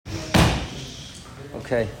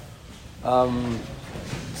Okay. So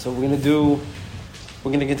we're going to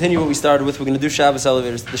continue what we started with. We're going to do Shabbos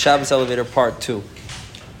elevators, the Shabbos elevator part 2.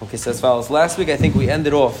 Okay, so as follows. Last week I think we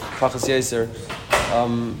ended off Pachas Yaiser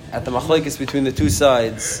at the machlokes between the two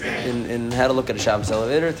sides in how to look at a Shabbos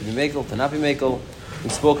elevator, to be mekel, to not be mekel. We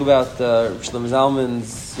spoke about Reb Shlomo Zalman's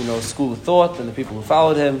school of thought and the people who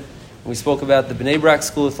followed him. We spoke about the Bnei Brak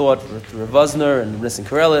school of thought with Rav Vosner and Nissan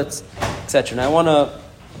Karelitz, etc. And I want to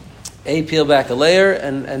A, peel back a layer,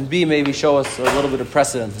 and B, maybe show us a little bit of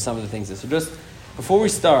precedent for some of the things. So just before we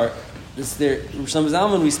start, Reb Shlomo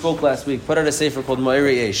Zalman, we spoke last week, put out a sefer called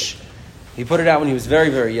Ma'irei Eish. He put it out when he was very,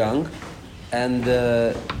 very young, and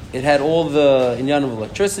it had all the inyan of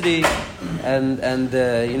electricity and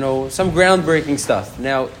some groundbreaking stuff.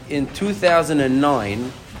 Now, in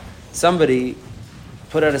 2009, somebody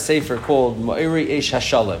put out a sefer called Ma'irei Eish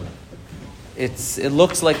HaShalom. It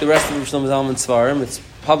looks like the rest of Reb Shlomo Zalman's Svarim. It's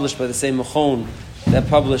published by the same Mechon that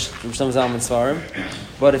published Reb Shlomo Zalman's Svarim.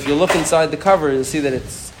 But if you look inside the cover, you'll see that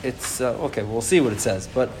it's okay. We'll see what it says.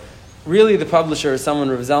 But really, the publisher is someone,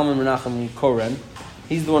 Rav Zalman Menachem Koren.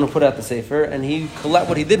 He's the one who put out the sefer, and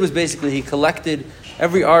what he did was basically he collected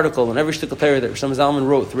every article and every shtickle Torah that Reb Shlomo Zalman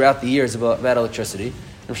wrote throughout the years about electricity.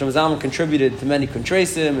 Reb Shlomo Zalman contributed to many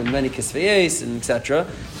kontresim and many kisveyes and etc.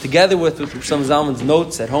 Together with Reb Shlomo Zalman's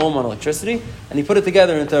notes at home on electricity, and he put it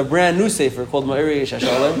together into a brand new sefer called Ma'irei Eish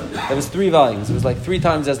HaShalom. That was 3 volumes. It was like 3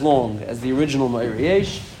 times as long as the original Ma'irei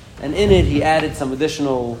Eish, and in it he added some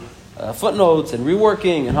additional footnotes and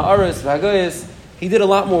reworking and ha'aris, v'hagoyes. He did a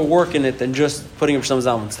lot more work in it than just putting Reb Shlomo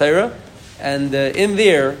Zalman's Torah. And in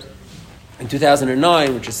there, in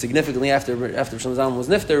 2009, which is significantly after Reb Shlomo Zalman was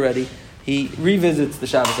nifter already, he revisits the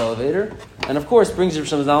Shabbos elevator, and of course brings Reb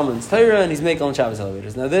Shlomo Zalman's Torah, and he's making on Shabbos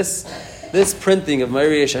elevators. Now this printing of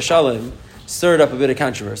Ma'irei Eish HaShalom stirred up a bit of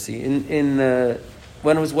controversy. When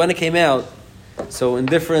it came out, so in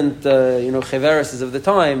different chevereses of the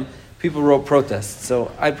time, people wrote protests.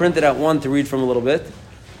 So I printed out one to read from a little bit,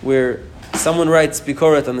 where someone writes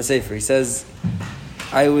bikoret on the sefer. He says,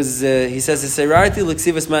 I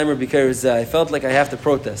felt like I have to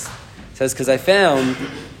protest. He says, because I found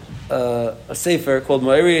a sefer called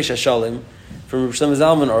Ma'irei Eish HaShalom from Reb Shlomo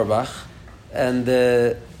Zalman Auerbach, and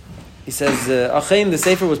he says, the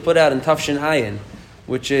sefer was put out in Tafshin Ayin,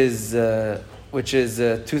 which is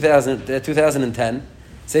 2010.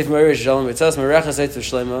 Sefer Ma'irei Eish HaShalom. It says Merechas Eitz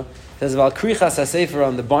Shlomo. It says about Krichas HaSefer,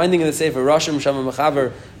 on the binding of the sefer, Rashim Shama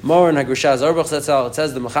Mechaber Moran HaGrishaz Auerbach Zatzal. It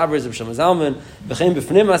says the Mechaber is Reb Shlomo Zalman. V'chein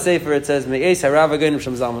B'fnim HaSefer. It says Me'ez Harav Again Reb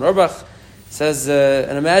Shlomo Zalman Auerbach. It says,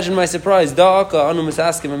 and imagine my surprise. Da'aka Anu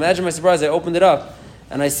Misaskim. Imagine my surprise. I opened it up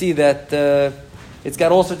and I see that it's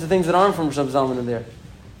got all sorts of things that aren't from Reb Shlomo Zalman in there,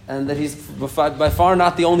 and that he's by far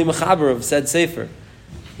not the only Mechaber of said sefer.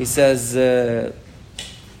 He says it's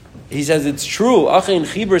true. Achein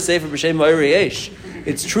Chiber Sefer B'Shem Ma'irei Eish.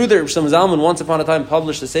 It's true that Reb Shlomo Zalman once upon a time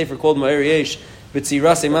published a sefer called Ma'irei Eish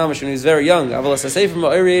b'tzirasei mamash when he was very young. Aval as a sefer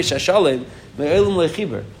Ma'irei Eish HaShalom me'elim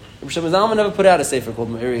lechiber. Reb Shlomo Zalman never put out a sefer called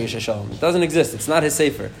Ma'irei Eish HaShalom. It doesn't exist. It's not his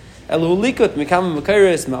sefer. Elu likut mikam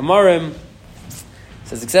mekayres ma'amarim.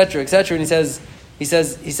 Says etc. etc. And he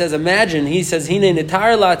says imagine. He says hine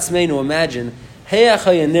nitar la'atzmeinu. Imagine.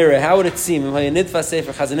 How would it seem if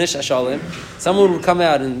someone would come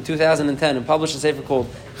out in 2010 and publish a sefer called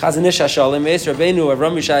Chazanish HaShalom, Meis Rabbeinu of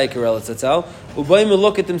Ram Yishai Karelitz Zatzal, Ubayim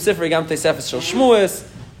look at them Sifrei Gam Teisefes Shel Shmuas.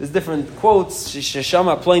 There's different quotes.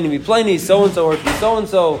 Sheshama Pliny Mi Pliny, so and so or so and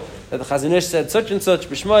so. That the Chazanish said such and such.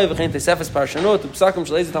 B'Shmoi V'chein Teisefes Parshanot Upsakim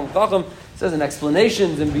Shel Eiz Talmud Chacham. Says in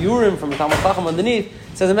explanations and biurim from the Talmud Chacham underneath.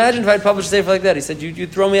 It says, imagine if I'd published a sefer like that. He said,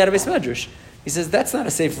 you'd throw me out of Beis Medrash. He says, that's not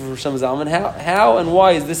a sefer for Reb Shlomo Zalman. How and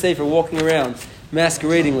why is this sefer walking around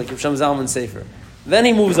masquerading like Reb Shlomo Zalman's sefer? Then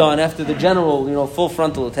he moves on after the general, full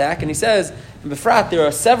frontal attack, and he says, in Befrat, there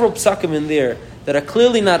are several psakim in there that are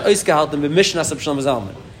clearly not ois gehalten b'mishnas of Shlomo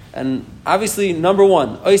Zalman. And obviously, number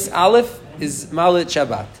 1, ois aleph is malit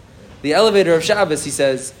Shabbat. The elevator of Shabbos, he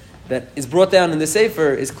says, that is brought down in the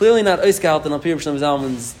sefer is clearly not ois gehalten al pi Reb Shlomo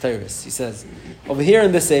Zalman's Teiros. He says, over here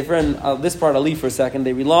in this sefer, and this part I'll leave for a second,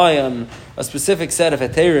 they rely on a specific set of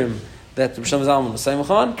heterim that Reb Shlomo Zalman was saying,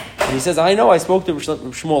 and he says, I know I spoke to Reb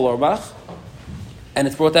Shmuel Auerbach, and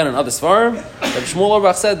it's brought down in other Svarim. Reb Shmuel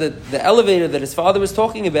Auerbach said that the elevator that his father was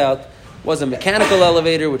talking about was a mechanical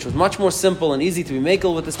elevator, which was much more simple and easy to be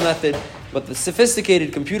makel with this method, but the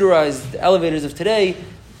sophisticated computerized elevators of today,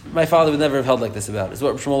 my father would never have held like this about it, is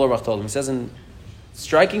what Reb Shmuel Auerbach told him. He says, and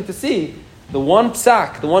striking to see, the one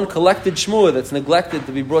psak, the one collected shmua that's neglected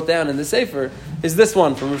to be brought down in the sefer is this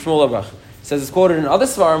one from Reb Shmuel Auerbach. He says it's quoted in other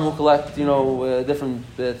svarim who collect, different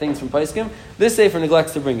things from Paiskim. This sefer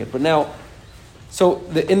neglects to bring it. But now, So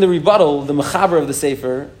in the rebuttal, the mechaber of the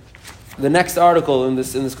sefer, the next article in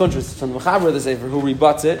this country is from the mechaber of the sefer, who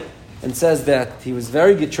rebuts it and says that he was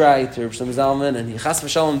very getrai to Reb Shlomo Zalman, and he chas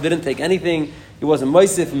v'shalom didn't take anything. He wasn't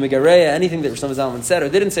moisif and megareya, anything that Reb Shlomo Zalman said or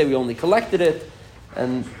didn't say. We only collected it,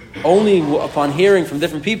 and only upon hearing from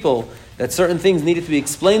different people that certain things needed to be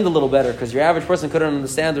explained a little better, because your average person couldn't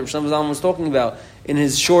understand what Reb Shlomo Zalman was talking about in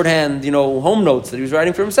his shorthand, home notes that he was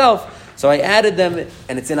writing for himself. So I added them,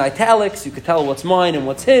 and it's in italics. You could tell what's mine and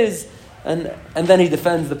what's his, and then he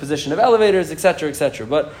defends the position of elevators, etc., etc.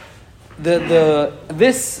 But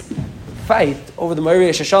this fight over the Ma'ariya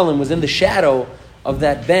Shashalim was in the shadow of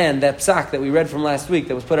that ban, that psak that we read from last week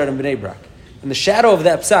that was put out in Bnei Brak. In the shadow of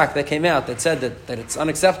that psak that came out that said that it's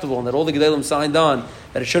unacceptable and that all the Gedalim signed on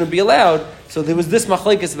that it shouldn't be allowed, so there was this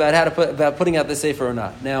machlekes about putting out the sefer or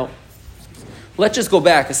not. Now, let's just go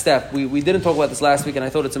back a step. We didn't talk about this last week, and I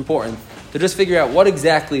thought it's important to just figure out what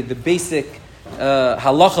exactly the basic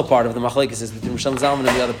halacha part of the machlekes is between Reb Shlomo Zalman and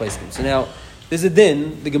the other places. So now, there's a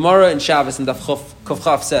din. The Gemara in Shabbos in Daf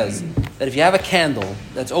Kuf says that if you have a candle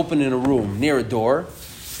that's open in a room near a door,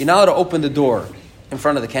 you're not allowed to open the door in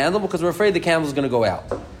front of the candle because we're afraid the candle is going to go out.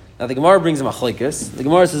 Now the Gemara brings a machlekes. The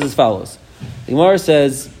Gemara says as follows. The Gemara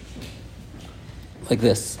says like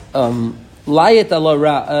this: Layet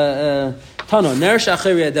ala tano ner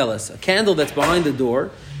shacheri adelas, a candle that's behind the door.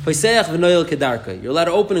 Poiseach v'noyel kedarka. You're allowed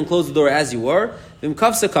to open and close the door as you were. V'im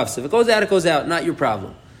kafsa kafsa. If it goes out, it goes out. Not your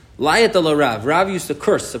problem. Layet ala Rav. Rav used to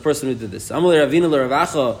curse the person who did this. Amalei Ravina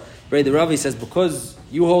l'Ravacha. The Rav, he says, because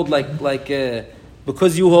you hold like Rav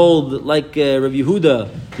Yehuda,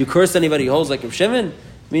 you curse anybody who holds like Rav Shimon,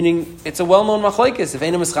 meaning it's a well-known machlekes. If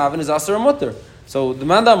Eina Mischaven is aser or mutter. So the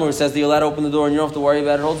Mandamur says that you're allowed to open the door and you don't have to worry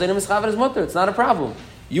about it. Holds Eina Mischaven is mutter. It's not a problem.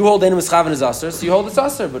 You hold Eina Mischaven is aser, so you hold it's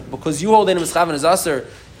aser. But because you hold Eina Mischaven is aser,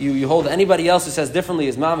 you hold anybody else who says differently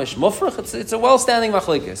is mamish mufrach. It's a well-standing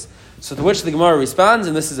machlekes. So to which the Gemara responds,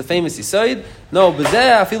 and this is a famous yisoid, no,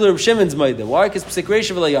 b'zeh afilu Reb Shimon's moide. Why? Because psik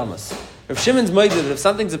reisha v'layamas. Reb Shimon's moide that if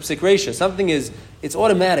something's a psik reisha, something is, it's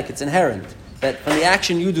automatic, it's inherent, that from the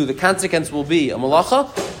action you do, the consequence will be a malacha,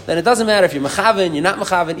 then it doesn't matter if you're mechaven, you're not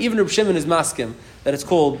mechaven, even Reb Shimon is maskim, that it's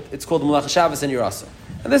called the malacha Shabbos and you're asa.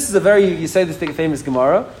 And this is a very yisoidistic famous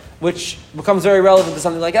Gemara, which becomes very relevant to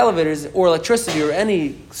something like elevators or electricity or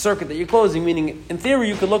any circuit that you're closing, meaning in theory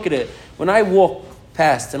you could look at it, when I walk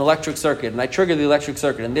past an electric circuit and I trigger the electric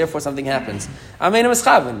circuit and therefore something happens, I'm Eina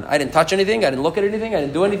Mischaven. I didn't touch anything, I didn't look at anything, I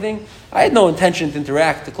didn't do anything. I had no intention to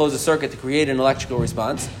interact, to close a circuit, to create an electrical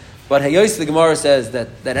response. But Hayos, the Gemara says that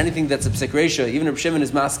anything that's a psik reisha, even if Shimon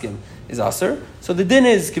is maskim, is aser. So the din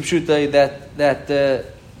is kipshuta that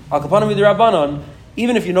al kapanim midrabanan,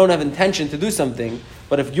 even if you don't have intention to do something,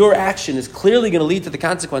 but if your action is clearly going to lead to the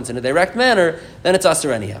consequence in a direct manner, then it's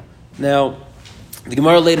aser anyhow. Now, the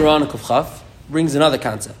Gemara later on in Kuf Chaf brings another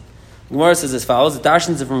concept. The Gemara says as follows. It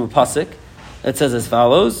darshans it from a pasuk. It says as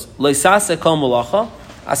follows: Loisase kol malacha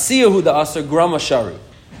asiyahu da aser grama shari.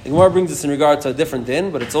 The Gemara brings this in regard to a different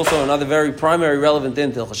din, but it's also another very primary relevant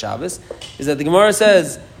din to Hilchos Shabbos. Is that the Gemara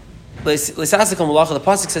says Loisase kol malacha. The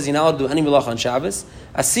pasuk says you're not allowed to do any malacha on Shabbos.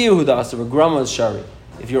 Asiyahu da aser grama shari.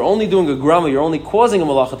 If you're only doing a grama, you're only causing a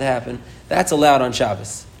malacha to happen. That's allowed on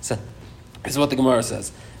Shabbos. So, this is what the Gemara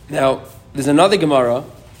says. Now, there's another Gemara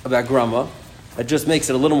about grama that just makes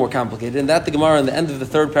it a little more complicated. And that the Gemara in the end of the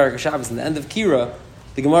third parak of Shabbos, in the end of Kira,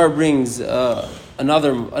 the Gemara brings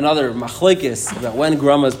another machlekes about when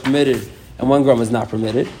grama is permitted and when grama is not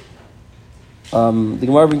permitted. The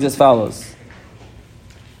Gemara brings as follows.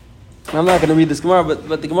 I'm not going to read this Gemara,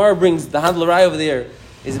 but the Gemara brings, the handlerai over there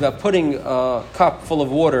is about putting a cup full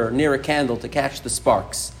of water near a candle to catch the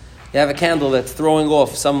sparks. You have a candle that's throwing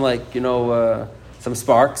off some some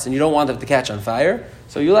sparks, and you don't want them to catch on fire.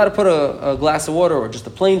 So you're allowed to put a glass of water or just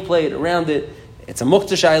a plain plate around it. It's a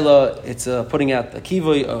mukta shayla, it's putting out a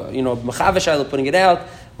kivoy, mechave shayla, putting it out.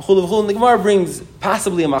 And the Gemara brings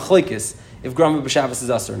possibly a machlekes if grama b'Shabbos is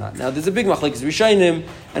aser or not. Now there's a big machlekes Rishonim,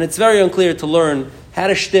 and it's very unclear to learn how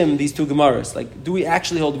to shtim these two Gemaras. Like, do we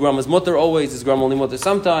actually hold grama's mutter always? Is grama only mutter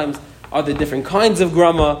sometimes? Are there different kinds of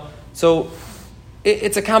grama? So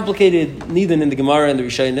it's a complicated nidin in the Gemara and the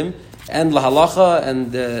Rishonim, and lahalacha,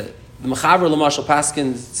 and the Mechaber Lamashal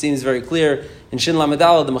Paskins seems very clear in Shin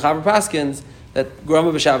Lamedala, the Mechaber Paskins, that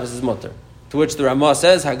grama b'Shabbos is mutter. To which the Ramah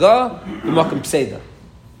says, Haga b'makom pseida.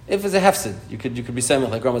 If it's a hefsid, you could be saying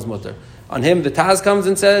like grama's mutter. On him, the Taz comes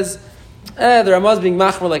and says, the Ramah is being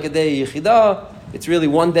machmer like a day yichida. It's really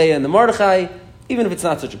one day in the Mordechai, even if it's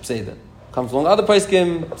not such a pseida. Comes along other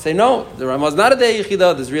poskim, say no, the Ramah is not a day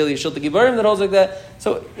yichida, there's really a Shilta Gibarim that holds like that.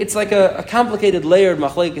 So it's like a complicated layered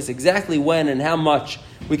machlekes, exactly when and how much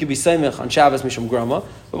we could be seimich on Shabbos mishum grama.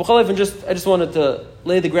 But I just wanted to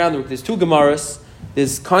lay the groundwork. There's two Gemaras.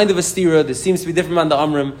 There's kind of a stira. There seems to be different on the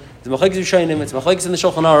Amrim. There's machlekes Rishonim. It's machlekes in the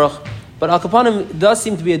Shulchan Aruch. But al kapanim does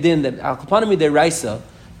seem to be a din that al kapanim midiraisa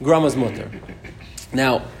grama's mutter.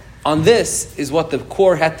 Now, on this is what the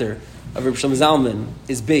core heter of Reb Shlomo Zalman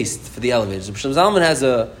is based for the elevators. Reb Shlomo Zalman has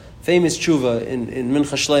a famous tshuva in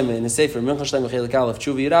Mincha Shleima, in his sefer Mincha Shleima Chelik Aleph,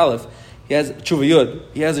 tshuva Yud Aleph. He has tshuva Yud.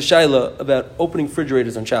 He has a shaila about opening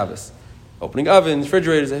refrigerators on Shabbos, opening ovens,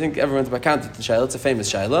 refrigerators. I think everyone's by contact the shaila. It's a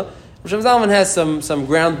famous shaila. Reb Shlomo Zalman has some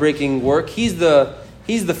groundbreaking work. He's the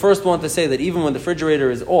first one to say that even when the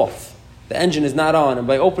refrigerator is off, the engine is not on, and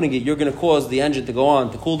by opening it, you're going to cause the engine to go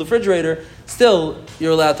on to cool the refrigerator. Still,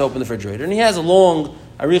 you're allowed to open the refrigerator, and he has a long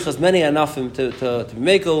arichas, many anafim to be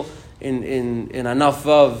makel in anaf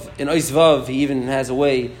vav, in ois vav. He even has a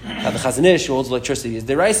way how the Chazon Ish, who holds electricity, is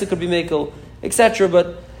deraisa could be makel, etc.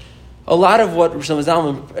 But a lot of what Reb Shlomo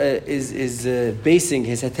Zalman is basing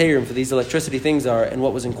his heterim for these electricity things are, and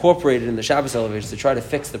what was incorporated in the Shabbos elevators to try to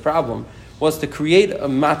fix the problem, was to create a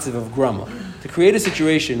matziv of grama, to create a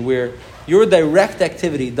situation where your direct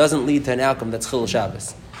activity doesn't lead to an outcome that's chil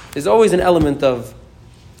Shabbos. There's always an element of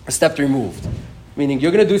a step removed. Meaning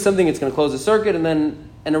you're going to do something, it's going to close a circuit, and then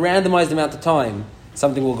in a randomized amount of time,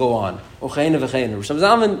 something will go on. Reb Shlomo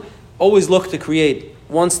Zalman always looked to create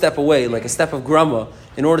one step away, like a step of grama,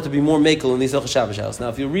 in order to be more makel in these Hilchos Shabbos house. Now,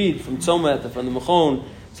 if you read from Tzomet, from the Mechon,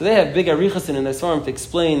 so they have big arichasin in their Svarim to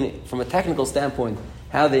explain from a technical standpoint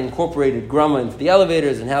how they incorporated grama into the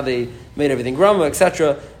elevators and how they made everything grama,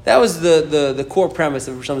 etc. That was the core premise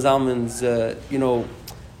of Reb Shlomo Zalman's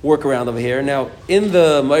workaround over here. Now, in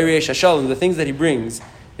the Ma'irei Shashalim, the things that he brings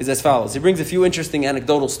is as follows. He brings a few interesting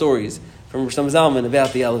anecdotal stories from Reb Shlomo Zalman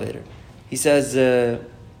about the elevator. He says,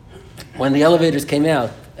 when the elevators came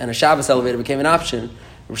out and a Shabbos elevator became an option,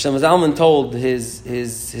 Reb Shlomo Zalman told his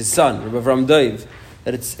son, Reb Avram Doiv,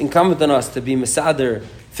 that it's incumbent on us to be mesader,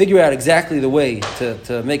 figure out exactly the way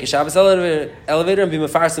to make a Shabbos elevator and be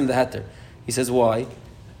mefarsim the heter. He says, why?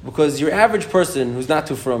 Because your average person who's not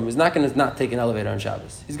too frum is not going to not take an elevator on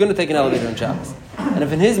Shabbos. He's going to take an elevator on Shabbos. And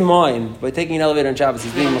if in his mind, by taking an elevator on Shabbos,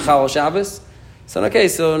 he's being mechal Shabbos, so okay,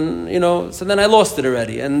 so then I lost it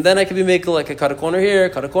already. And then I could be making like a cut a corner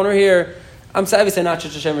here. I'm savvy say not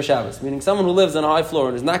Hashem Shabbos, meaning someone who lives on a high floor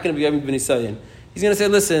and is not going to be able to be Nisayan. He's going to say,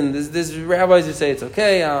 listen, there's rabbis who say it's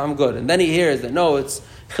okay, I'm good. And then he hears that, no, it's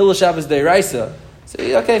Chil Shabbos Deiraisa. So,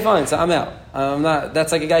 okay, fine, so I'm out. I'm not.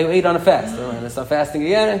 That's like a guy who ate on a fast. And I start fasting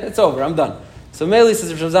again, it's over, I'm done. So Meli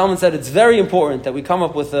says, Reb Shlomo Zalman said, it's very important that we come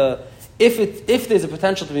up with if there's a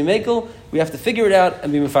potential to be makel, we have to figure it out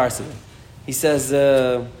and be mefarsim. He says,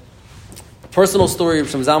 a personal story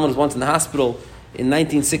of Reb Shlomo Zalman was once in the hospital in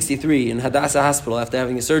 1963, in Hadassah Hospital, after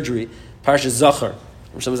having a surgery, Parshas Zachar.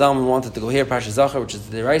 Reb Shlomo Zalman wanted to go here, Parshas Zachar, which is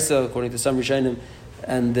the Deraisa, according to some Rishonim.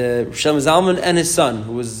 And Reb Shlomo Zalman and his son,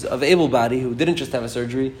 who was of able body, who didn't just have a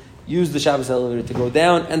surgery, used the Shabbos elevator to go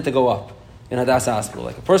down and to go up in Hadassah Hospital.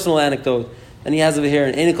 Like a personal anecdote. And he has over here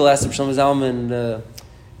an Einikal asked Reb Shlomo Zalman,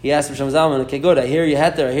 he asked Reb Shlomo Zalman, okay, good, I hear you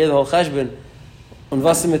had there, I hear the whole cheshbon. Und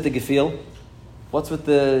was mit the gefiel? What's with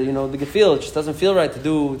the gefiel? It just doesn't feel right to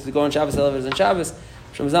go on Shabbos elevators on Shabbos. Reb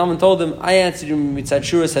Shlomo Zalman told him, I answered you mitzad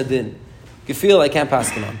shuras hadin. Gefiel I can't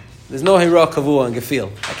pass it on. There's no hira kavua on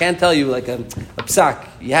gefiel. I can't tell you like a psak.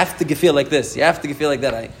 You have to gefiel like this. You have to gefiel like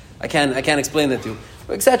that. I can't explain that to you.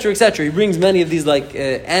 Etc. Etc. He brings many of these like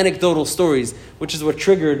anecdotal stories, which is what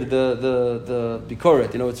triggered the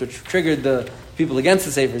bikoret. It's what triggered the people against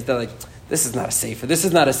the sefers. They're like, this is not a sefer. This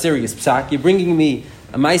is not a serious psak. You're bringing me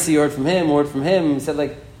a maisi word from him. He said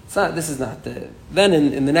like, it's not. This is not. Then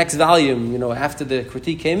in the next volume, after the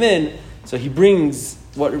critique came in, so he brings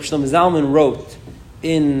what Reb Shlomo Zalman wrote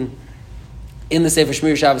in the Sefer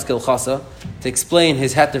Shmir Shabbos Kilchasa to explain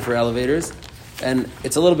his heter for elevators, and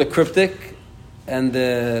it's a little bit cryptic, and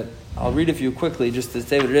I'll read it for you quickly just to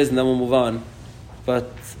say what it is, and then we'll move on.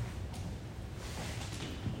 But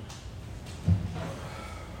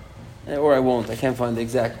or I won't. I can't find the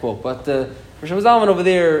exact quote. But Reb Shlomo Zalman over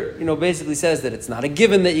there, basically says that it's not a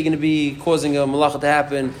given that you're going to be causing a malacha to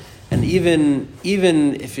happen, and even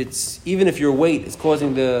if your weight is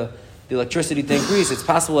causing the electricity to increase, it's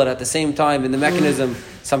possible that at the same time in the mechanism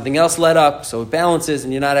something else let up, so it balances,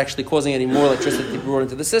 and you're not actually causing any more electricity to be brought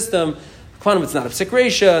into the system. Quantum, it's not a psik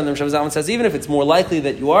reisha, and then Reb Shlomo Zalman says even if it's more likely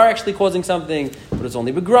that you are actually causing something, but it's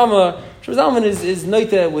only begrama, Reb Shlomo Zalman is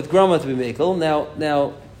noita with grama to be mekel.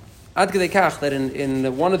 Now, ad kedei kach that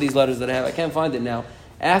in one of these letters that I have, I can't find it now,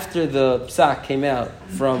 after the psak came out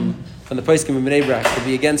from from the Poskim in Bnei Brak to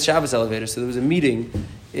be against Shabbos elevators. So there was a meeting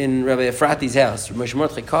in Rabbi Efrati's house, Moshe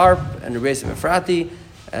Mordechai Karp and Rabbi Yosef Efrati,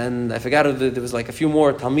 and I forgot who there was like a few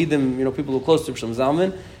more Talmidim, people who were close to Reb Shlomo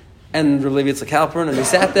Zalman, and Rabbi Yitzchak Halpern, and they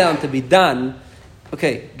sat down to be done.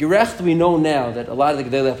 Okay, Gerecht, we know now that a lot of the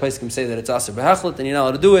Gedolei HaPoskim say that it's Aser B'Hachlet, and you're not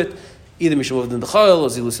allowed to do it, either Mishum Avdin D'Chol, or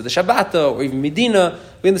Zilus of the Shabbata, or even Medina.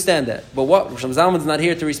 We understand that. But what? Reb Shlomo Zalman's not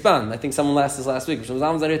here to respond. I think someone asked this last week. Reb Shlomo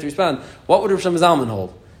Zalman's not here to respond. What would Reb Shlomo Zalman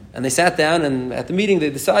hold? And they sat down, and at the meeting they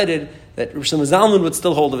decided that Reb Shlomo Zalman would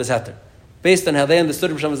still hold of his heter, based on how they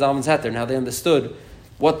understood Reb Shlomo Zalman's heter, and how they understood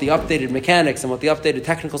what the updated mechanics and what the updated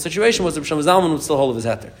technical situation was. Reb Shlomo Zalman would still hold of his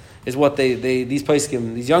heter, is what these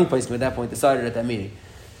poskim, these young poskim at that point decided at that meeting.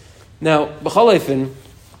 Now, b'chol ofen,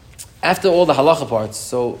 after all the halacha parts,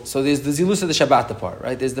 so there's the zilus of the Shabbata part,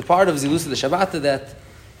 right? There's the part of zilus of the Shabbata that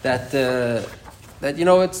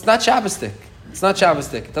it's not Shabbosdik. It's not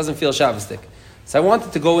Shabbosdik. It doesn't feel Shabbosdik. So I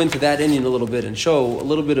wanted to go into that Indian a little bit and show a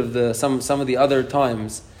little bit of some of the other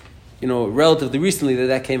times, relatively recently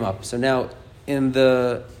that came up. So now in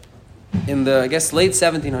the I guess late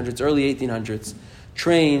 1700s, early 1800s,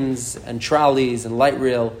 trains and trolleys and light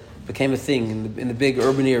rail became a thing in the big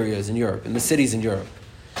urban areas in Europe, in the cities in Europe.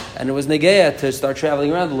 And it was negeya to start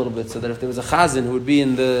traveling around a little bit, so that if there was a chazan who would be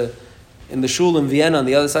in the shul in Vienna on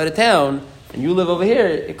the other side of town, and you live over here,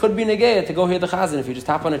 it could be negeya to go hear the chazan. If you just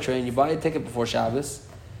hop on a train, you buy a ticket before Shabbos,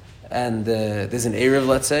 and there's an Erev,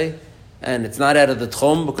 let's say, and it's not out of the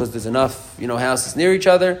Tchum because there's enough houses near each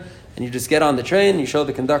other, and you just get on the train, you show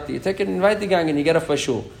the conductor your ticket, and invite the gang, and you get off by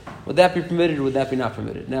shul. Would that be permitted or would that be not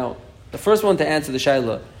permitted? Now, the first one to answer the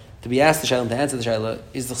shayla, to be asked the shayla and to answer the shayla,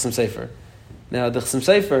 is the Chasam Sofer. Now, the Chasam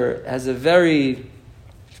Sofer has a very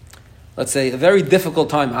difficult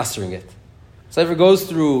time answering it. Sofer goes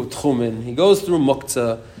through Tchumen, he goes through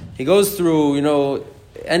Muktzah, he goes through,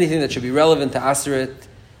 anything that should be relevant to answer it.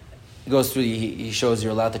 He goes through, he shows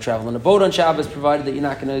you're allowed to travel on a boat on Shabbos, provided that you're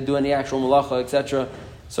not going to do any actual malacha, etc.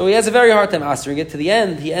 So he has a very hard time answering it. To the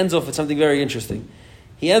end, he ends off with something very interesting.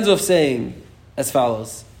 He ends off saying as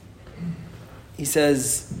follows. He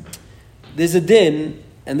says, there's a din,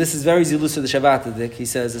 and this is very zilus of the Shabbat. He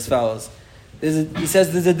says as follows. He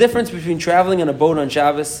says there's a difference between traveling on a boat on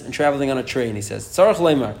Shabbos and traveling on a train. He says, Tzarech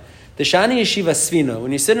leimar, the shani yeshiva svina.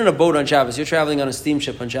 When you sit in a boat on Shabbos, you're traveling on a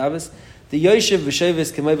steamship on Shabbos. The yoshev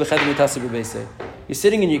v'shevis k'may b'chedem mitasa b'beisei. You're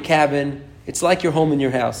sitting in your cabin. It's like you're home in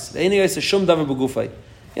your house. Shum davar b'gufay.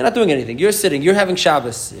 You're not doing anything. You're sitting. You're having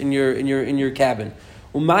Shabbos in your cabin.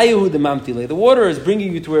 The water is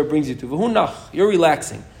bringing you to where it brings you to. You're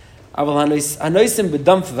relaxing. Which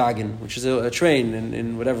is a train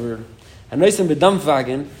in whatever. You're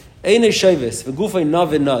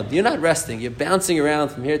not resting. You're bouncing around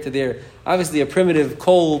from here to there. Obviously, a primitive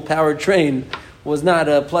coal-powered train was not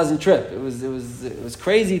a pleasant trip. It was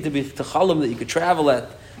crazy to chalom that you could travel at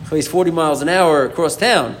 40 miles an hour across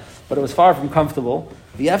town, but it was far from comfortable.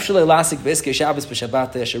 A suda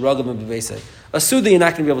you're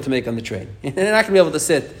not going to be able to make on the train. You're not going to be able to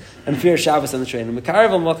sit and fear Shabbos on the train.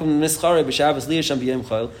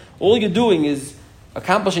 All you're doing is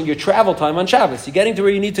accomplishing your travel time on Shabbos. You're getting to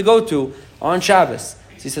where you need to go to on Shabbos.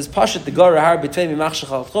 So he says, Pashat the Gar Har B'Tvei Mimach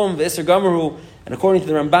Shechal Chum V'Isser Gamaru, and according to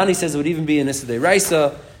the Ramban, he says it would even be an Issa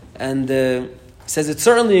Deiraisa, and says it's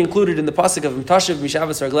certainly included in the pasuk of Mtashiv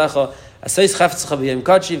Mishavas Raglecha Asayis Chaftzcha B'Yem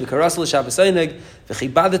Kachi V'Karasel Shabbos Eineg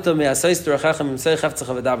V'Chibadeta Me Asayis Terachachem Imsei Chaftzcha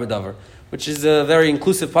V'Davar Davar, which is a very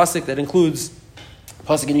inclusive pasuk that includes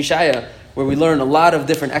pasuk in Yeshaya, where we learn a lot of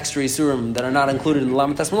different extra Yisurim that are not included in the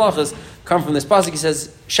Lamatas Malachas come from this pasuk. He says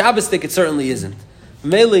Shabbosdik it certainly isn't.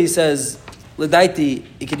 Mele he says L'daiti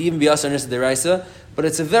it could even be Asar Nisa Deraisa, but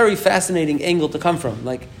it's a very fascinating angle to come from.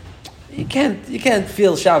 Like you can't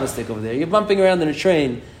feel Shabbosdik over there. You're bumping around in a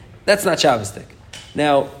train. That's not Shabbosdik.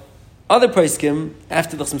 Now, other poskim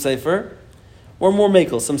after the Chasam Sofer were more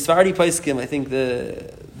makel. Some Sephardi poskim, I think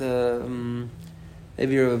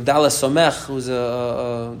maybe Reb Abdallah Somech, who's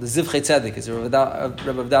the Zivchei Tzedek, is Reb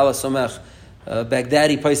Abdallah Somech,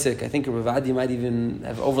 Baghdadi posik. I think Reb Adi might even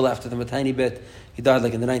have overlapped with him a tiny bit. He died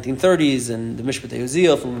like in the 1930s, and the Mishpat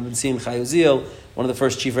Uziel from Bensin Chai Uziel, one of the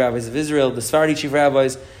first chief rabbis of Israel, the Sephardi chief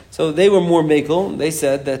rabbis. So they were more makel. They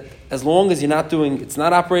said that as long as you're not it's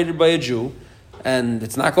not operated by a Jew, and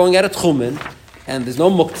it's not going out of Tchumen, and there's no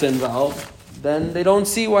muktzah involved, then they don't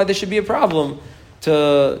see why there should be a problem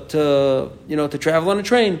to travel on a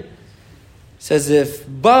train. Says if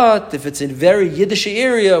it's in a very Yiddish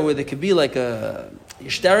area where there could be like you're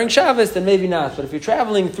staring Shabbos, then maybe not. But if you're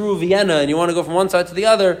traveling through Vienna and you want to go from one side to the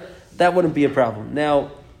other, that wouldn't be a problem. Now,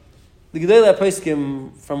 the Gedolei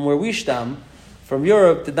HaPoskim from where we stam, from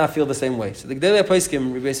Europe, did not feel the same way. So the Gedolei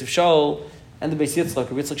HaPoskim, Reb Yosef Shaul and the Beis Yitzchak,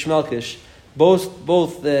 Reb Yitzchak Shmelkish,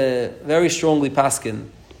 both very strongly paskin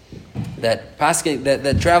that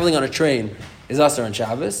traveling on a train is asur on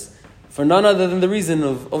Shabbos for none other than the reason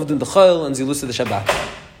of Ovdin D'Chol and Zilusa the Shabbat.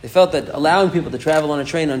 They felt that allowing people to travel on a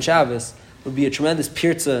train on Shabbos would be a tremendous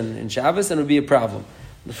pirza in Shabbos and would be a problem.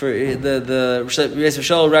 For the Reb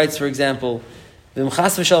Shlomo writes, for example, no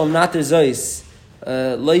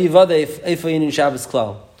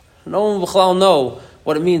one will know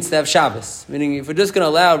what it means to have Shabbos. Meaning, if we're just going to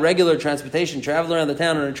allow regular transportation, travel around the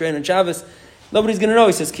town on a train on Shabbos, nobody's going to know.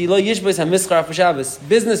 He says, Ki lo yishbos ha-mischar for Shabbos.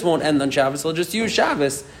 Business won't end on Shabbos. They'll just use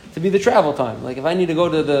Shabbos to be the travel time. Like if I need to go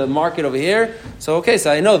to the market over here, so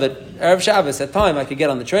I know that Erev Shabbos at time I could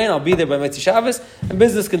get on the train, I'll be there by Motzei Shabbos, and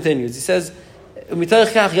business continues. He says,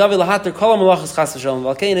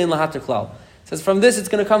 says from this it's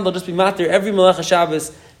going to come, they'll just be matir every Melech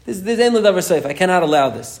Shabbos. This ain't l'davar seif. I cannot allow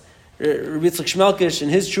this. Reb Yitzchak Shmelkish in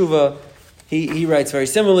his tshuva, he writes very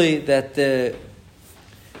similarly that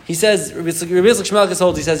he says Reb Yitzchak Shmelkish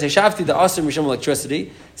holds, he says Heshavti the asur mishum electricity.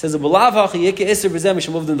 He says b'lav hachi yike iser b'zeh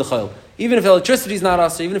mishum uvdin d'chayil. Even if electricity is not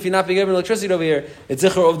asur, even if you're not being given electricity over here, it's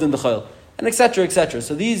zichur uvdin d'chayil, and etc. etc.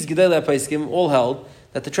 So these gedolei haposkim all held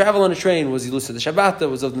that the travel on a train was Yilusa the Shabbat,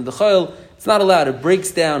 was Ovdin D'Chol. It's not allowed. It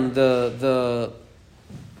breaks down the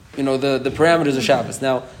parameters of Shabbos.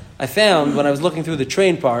 Now, I found when I was looking through the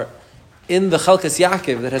train part in the Chalkas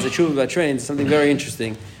Yaakov that has a tshuva about trains, something very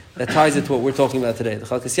interesting that ties it to what we're talking about today. The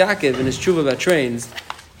Chalkas Yaakov in his tshuva about trains,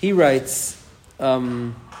 he writes, I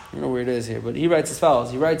don't know where it is here, but he writes as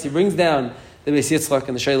follows. He brings down the Beis Yitzchak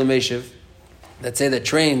and the Shalom Meshiv that say that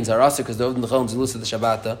trains are also because the Ovdin D'Chol is Yilusa the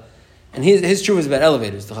Shabbat. And his tshuva is about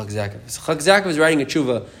elevators, the Chalkas Yaakov. So Chalkas Yaakov is writing a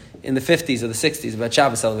tshuva in the 50s or the 60s about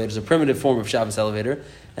Shabbos elevators, a primitive form of Shabbos elevator.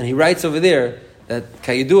 And he writes over there that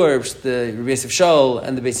Kayidur, the Rebbe Yosef Shaul,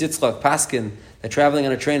 and the Beis Yitzchak Paskin, that traveling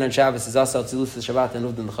on a train on Shabbos is also Tzilus the Shabbat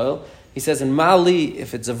and Uvdin D'Chol. He says in Mali,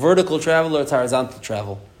 if it's a vertical travel or it's horizontal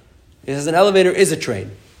travel. He says an elevator is a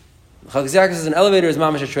train. Chalkas Yaakov says an elevator is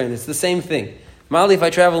mamash a train. It's the same thing. Mali, if I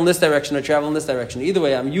travel in this direction or travel in this direction, either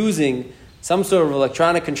way, I'm using some sort of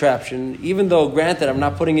electronic contraption, even though, granted, I'm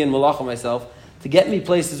not putting in malacha myself, to get me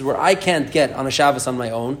places where I can't get on a Shabbos on my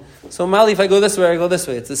own. So, Mali, if I go this way, I go this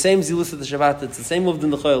way. It's the same Zilus of the Shabbat, it's the same Uvdin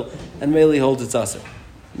D'Chol, and Meli holds its asur.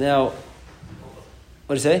 Now,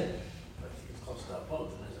 what do you say? It's close to that boat,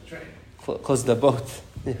 and there's a train. Close to the boat.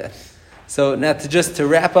 Yeah. So, now to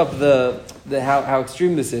wrap up the how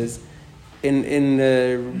extreme this is, in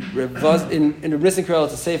Reb Nissen Karel,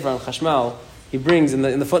 it's a sefer on Chashmal. He brings, in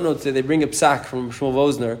the footnotes, they bring a psak from Shmuel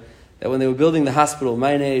Vosner, that when they were building the hospital,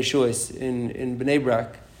 Mayne Yeshuas, in Bnei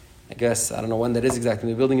Brak, I guess, I don't know when that is exactly,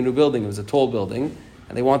 they were building a new building, it was a tall building,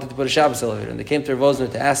 and they wanted to put a Shabbos elevator, and they came to Reb Vosner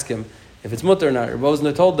to ask him if it's mutter or not. Reb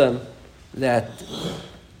Vosner told them that,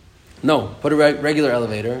 no, put a regular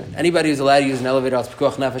elevator. Anybody who's allowed to use an elevator, it's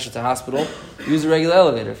Pekuach Nefesh, it's a hospital, use a regular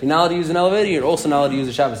elevator. If you're not allowed to use an elevator, you're also not allowed to use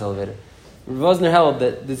a Shabbos elevator. Reb Vosner held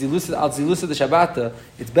that the Zilusa the Shabbat,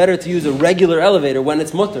 it's better to use a regular elevator when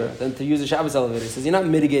it's mutter than to use a Shabbos elevator. He says you're not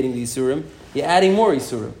mitigating the Yisurim, you're adding more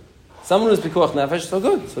Yisurim. Someone who's Pekuach Nefesh, so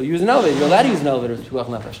good. So use an elevator. You're allowed to use an elevator with Pekuach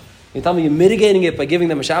Nefesh. You tell me you're mitigating it by giving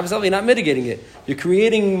them a Shabbos elevator, you're not mitigating it. You're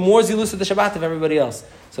creating more Zilusa the Shabbat of everybody else.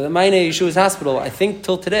 So the Mayne Yeshua's hospital, I think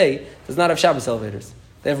till today, does not have Shabbos elevators.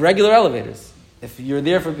 They have regular elevators. If you're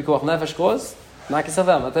there for Pekuach Nefesh cause, knock yourself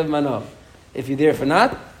out. If you're there for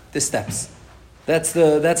not, the steps. That's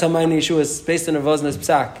how my Yeshua is based on Rav Vosner's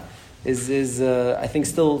psak is I think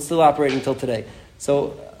still operating till today.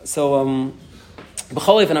 So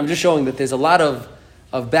b'cholif, and I'm just showing that there's a lot of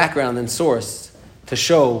background and source to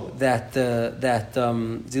show that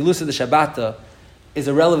Zilusa the Shabbat is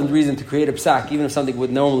a relevant reason to create a psak, even if something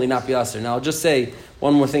would normally not be asur. Now I'll just say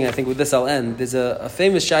one more thing. I think with this I'll end. There's a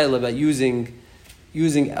famous shayla about using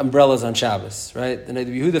umbrellas on Shabbos, right? And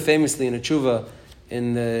Rebbe Yehuda famously in a tshuva.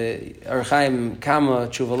 In the Archaim Kama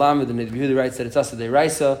Tshuva Lamed, and Rebbe Yehuda writes that it's Asa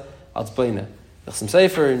Deiraisa Al Tzbeina. The Chasam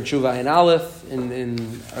Sefer in Tshuva Ein Aleph in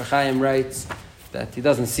Archaim writes that he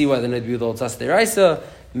doesn't see why the Rebbe Yehuda holds Asa Deiraisa.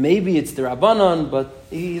 Maybe it's the Rabbanon, but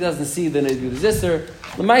he doesn't see the Rebbe Yehuda's Isser.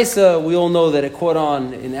 L'maisa, we all know that it caught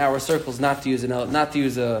on in our circles not to use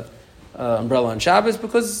a umbrella on Shabbos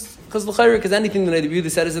because anything the Rebbe Yehuda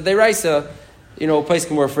said is a Deiraisa. A place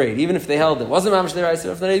can we're afraid, even if they held it wasn't Mamash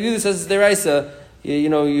Deiraisa. If the Rebbe Yehuda says it's Deiraisa,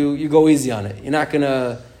 you go easy on it. You're not going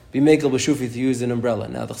to be makel b'shufi to use an umbrella.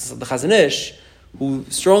 Now, the Chazon Ish, who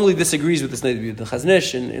strongly disagrees with this Neder the Chazon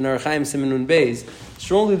Ish in our Chaim Siman Nun Beis,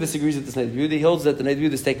 strongly disagrees with this Neder. He holds that the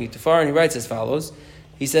Neder is taking it too far, and he writes as follows.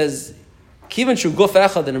 He says, Kivan shu guf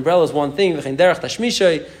echad, an umbrella is one thing, v'chein derech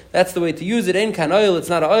tashmishay, that's the way to use it, ein kan oil, it's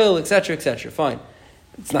not an oil, etc., etc. Fine.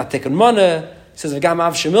 it's not tikkun mana. He says v'gam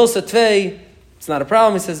av shemilsa tvei, it's not a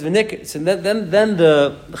problem. He says v'nikr. So then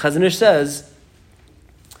the Chazon Ish says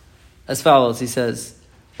as follows. He says,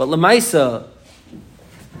 but lemaisa,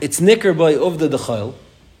 it's nikr by uvda dechol.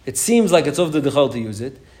 It seems like it's uvda dechol to use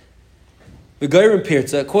it. V'gayrim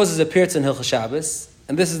pirza, it causes a pirza in Hilchos Shabbos,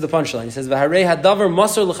 and this is the punchline. He says v'harei hadavar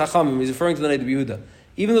masar l'chachamim. He's referring to the Neid Yehuda.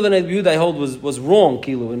 Even though the Neid Yehuda I hold was wrong,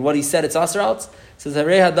 kilu, in what he said, it's asar out. It says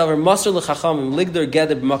harei hadavar masar l'chachamim ligder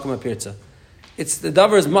geder b'makom ha'pirza. It's the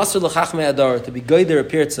davar is masar l'chachmei adar, to be geder a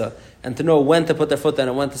pirza and to know when to put their foot down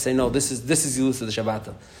and when to say no. This is Yilus of the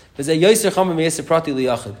Shabbat. This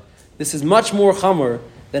is much more chamer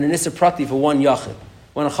than an Isser Prati for one Yachid.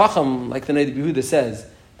 When a Chacham, like the Neid Yehuda says,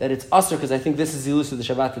 that it's Asr because I think this is Yilus of the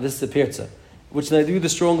Shabbat, this is a Pirza, which the Neid Yehuda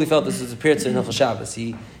strongly felt this is a Pirza in Hilchos Shabbos.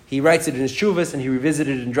 He writes it in his Shuvas and he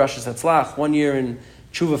revisited it in Drashas Hatzlach. One year in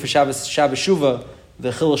Shuva for Shabbos Shuva,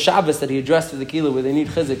 the Chil Shabbos that he addressed to the Kila where they need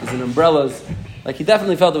Chizik is in umbrellas. Like he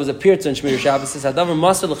definitely felt there was a Pirza in Shmir Shabbos. He says, Hadavar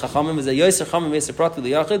Masar l'chachamim is a Yoser Chamim Yisr Prati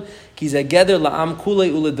l'Yachid ki ze geder la'am kulei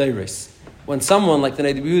u'ledeiris. When someone like the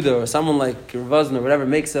Neid Yehuda or someone like Ravazna or whatever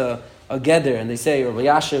makes a geder and they say, or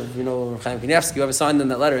Yashiv, or Chaim Kanievsky, whoever signed in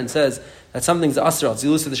that letter and says that something's asr, it's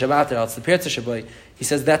Yilus of the Shabbat, it's the Pirza Shabbat, he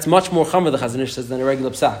says that's much more chamer, the Chazon Ish says, than a regular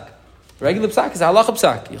psak. A regular psak is a halacha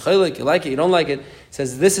psak. You chaylik, you like it, you don't like it. He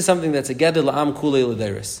says this is something that's a geder la'am kulei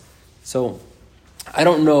l'deiris. So I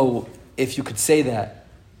don't know if you could say that,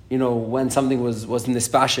 when something was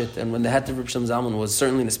nispashit, and when the het of Reb Shlomo Zalman was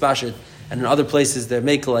certainly nispashit, and in other places they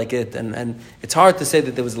make like it, and it's hard to say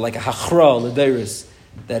that there was like a hachra l'deiris,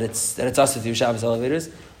 that it's also to use Shabbos elevators.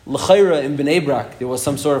 L'chayra in Bnei Brak, there was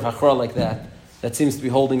some sort of hachra like that seems to be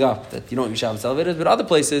holding up, that you don't use Shabbos elevators. But other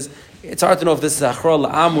places, it's hard to know if this is hachra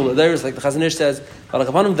la'amul l'deiris, like the Chazon Ish says, but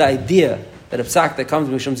the idea that a psak that comes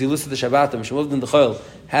Mishum Zilus of the Shabbat, Mishum Uvdin D'Chol,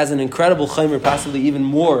 has an incredible chaymer, possibly even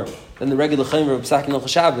more than the regular chaymer of psak in Hilchos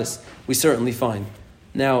Shabbos, we certainly find.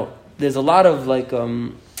 Now, there's a lot of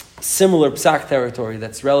similar psak territory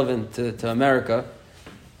that's relevant to America.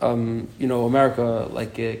 America,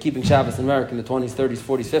 keeping Shabbos in America in the 20s, 30s,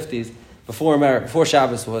 40s, 50s, before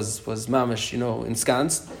Shabbos was mamish,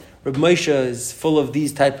 ensconced. Reb Moshe is full of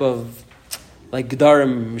these type of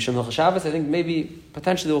Gedarim Mishum Hilchos Shabbos. I think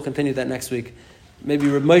potentially we'll continue that next week. Maybe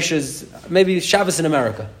Reb Moshe's, maybe Shabbos in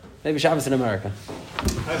America.